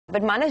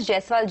But Manas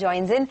Jaiswal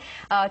joins in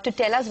to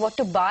tell us what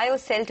to buy or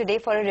sell today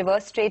for a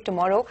reverse trade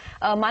tomorrow.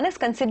 Manas,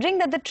 considering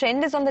that the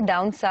trend is on the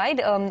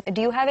downside,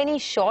 do you have any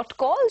short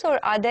calls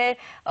or are there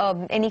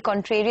any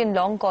contrarian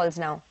long calls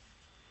now?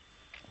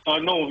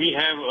 No, we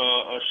have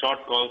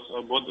short calls,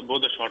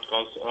 both the short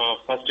calls.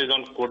 First is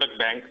on Kotak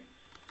Bank,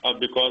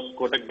 because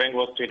Kotak Bank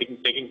was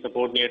taking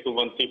support near to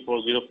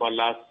 1340 for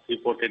last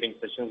 3-4 trading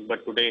sessions,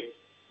 but today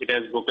it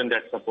has broken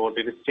that support.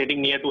 It is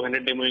trading near to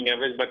 100-day moving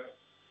average, but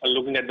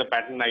looking at the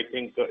pattern, I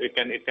think it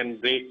can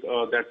break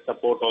that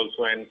support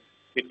also, and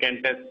it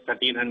can test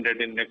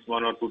 1300 in next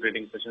 1 or 2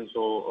 trading sessions.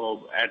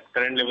 So at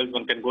current levels,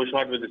 one can go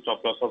short with a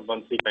stop loss of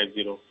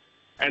 1350.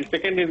 And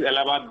second is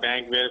Allahabad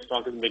Bank, where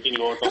stock is making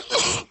lot of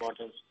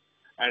importance.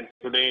 And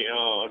today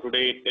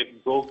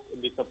it broke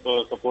the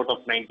support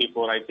of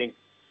 94. I think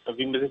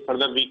we may see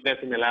further weakness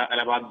in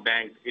Allahabad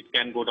Bank. It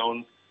can go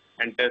down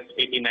and test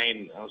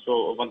 89.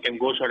 So one can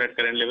go short at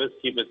current levels,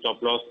 keep the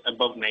stop loss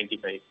above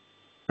 95.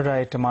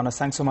 Right, Manas,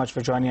 thanks so much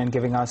for joining and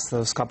giving us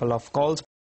those couple of calls.